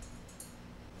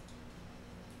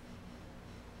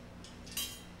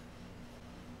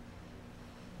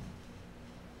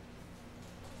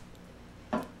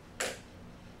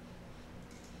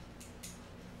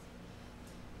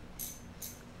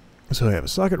 So I have a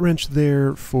socket wrench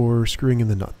there for screwing in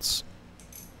the nuts.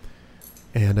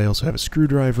 And I also have a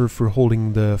screwdriver for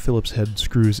holding the Phillips head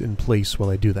screws in place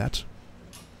while I do that.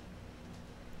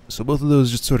 So both of those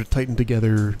just sort of tighten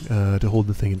together to hold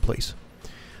the thing in place.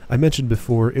 I mentioned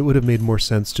before, it would have made more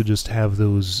sense to just have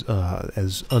those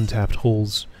as untapped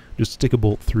holes. Just stick a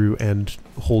bolt through and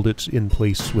hold it in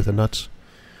place with a nut.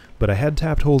 But I had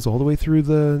tapped holes all the way through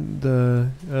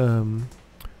the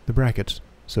bracket,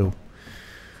 so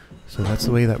that's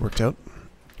the way that worked out.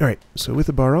 Alright, so with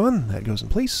the bar on, that goes in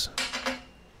place.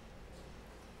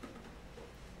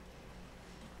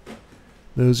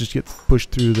 Those just get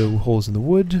pushed through the holes in the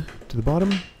wood to the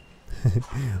bottom.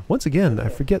 Once again, I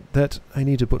forget that I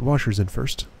need to put washers in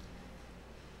first.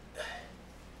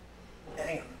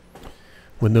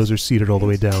 When those are seated all the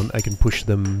way down, I can push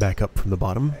them back up from the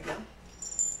bottom.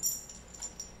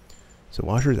 So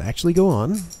washers actually go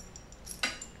on.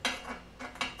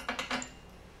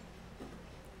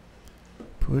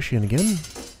 Push in again.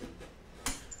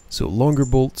 So longer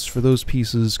bolts for those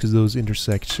pieces because those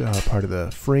intersect part of the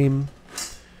frame.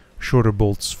 Shorter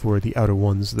bolts for the outer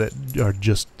ones that are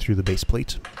just through the base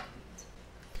plate.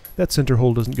 That center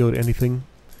hole doesn't go to anything.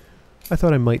 I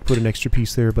thought I might put an extra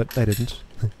piece there, but I didn't.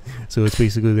 So it's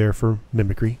basically there for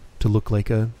mimicry, to look like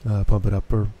a Pump It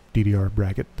Up or DDR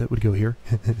bracket that would go here.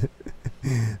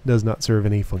 Does not serve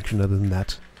any function other than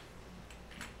that.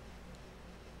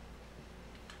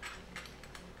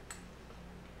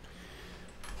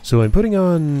 So I'm putting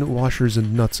on washers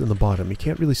and nuts in the bottom. You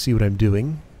can't really see what I'm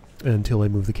doing until I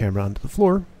move the camera onto the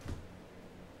floor.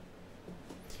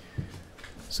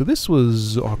 So this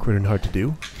was awkward and hard to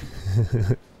do.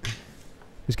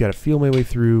 Just gotta feel my way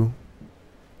through.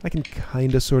 I can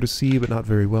kinda sorta see, but not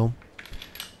very well.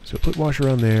 So put washer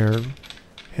on there,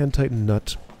 hand tighten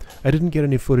nut. I didn't get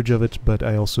any footage of it, but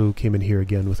I also came in here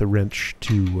again with a wrench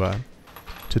to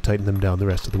tighten them down the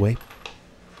rest of the way.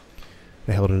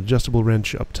 I held an adjustable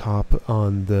wrench up top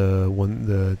on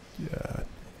the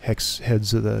hex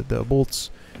heads of the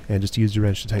bolts, and just use the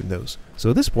wrench to tighten those. So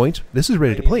at this point, this is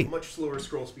ready to play. Much slower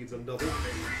scroll speeds on double.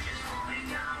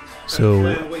 So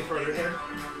Way farther ahead.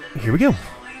 here we go.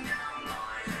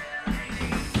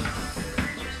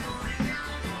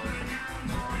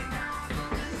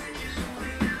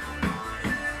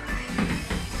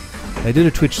 I did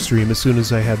a Twitch stream as soon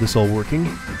as I had this all working,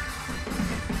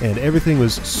 and everything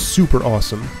was super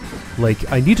awesome.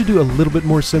 Like, I need to do a little bit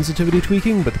more sensitivity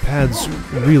tweaking, but the pads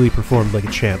really performed like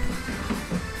a champ.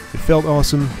 It felt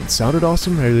awesome, it sounded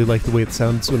awesome, I really like the way it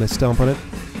sounds when I stomp on it.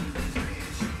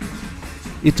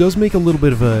 It does make a little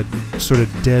bit of a sort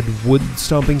of dead wood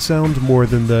stomping sound, more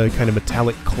than the kind of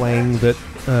metallic clang that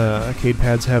arcade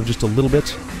pads have just a little bit,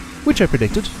 which I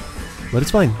predicted, but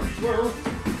it's fine.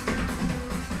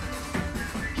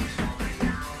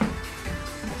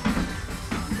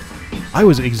 I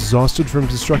was exhausted from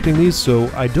constructing these, so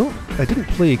I didn't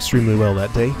play extremely well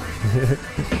that day.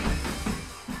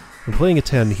 I'm playing a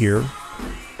 10 here.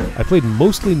 I played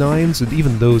mostly 9s, and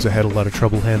even those I had a lot of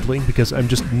trouble handling, because I'm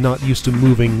just not used to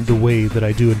moving the way that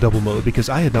I do in double mode, because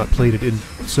I had not played it in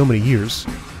so many years.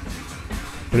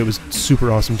 But it was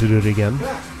super awesome to do it again.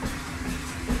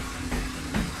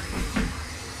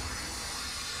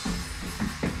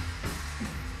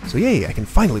 So yay, I can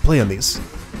finally play on these.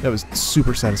 That was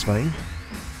super satisfying.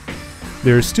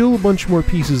 There's still a bunch more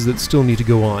pieces that still need to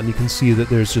go on. You can see that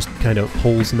there's just kind of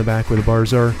holes in the back where the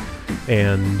bars are,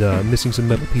 and missing some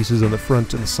metal pieces on the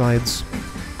front and the sides.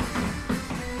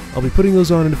 I'll be putting those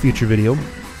on in a future video,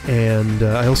 and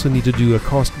I also need to do a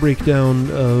cost breakdown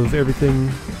of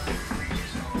everything.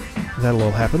 That'll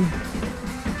all happen.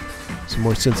 Some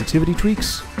more sensitivity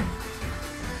tweaks.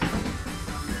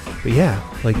 But yeah,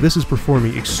 like, this is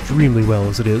performing extremely well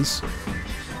as it is.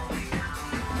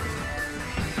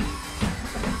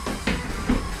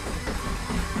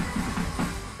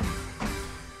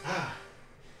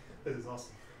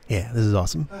 Yeah, this is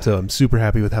awesome. So I'm super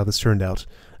happy with how this turned out,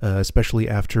 especially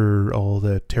after all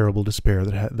the terrible despair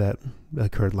that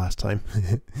occurred last time.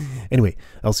 Anyway,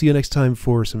 I'll see you next time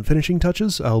for some finishing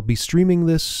touches. I'll be streaming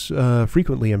this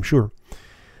frequently, I'm sure.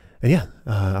 And yeah,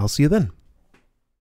 I'll see you then.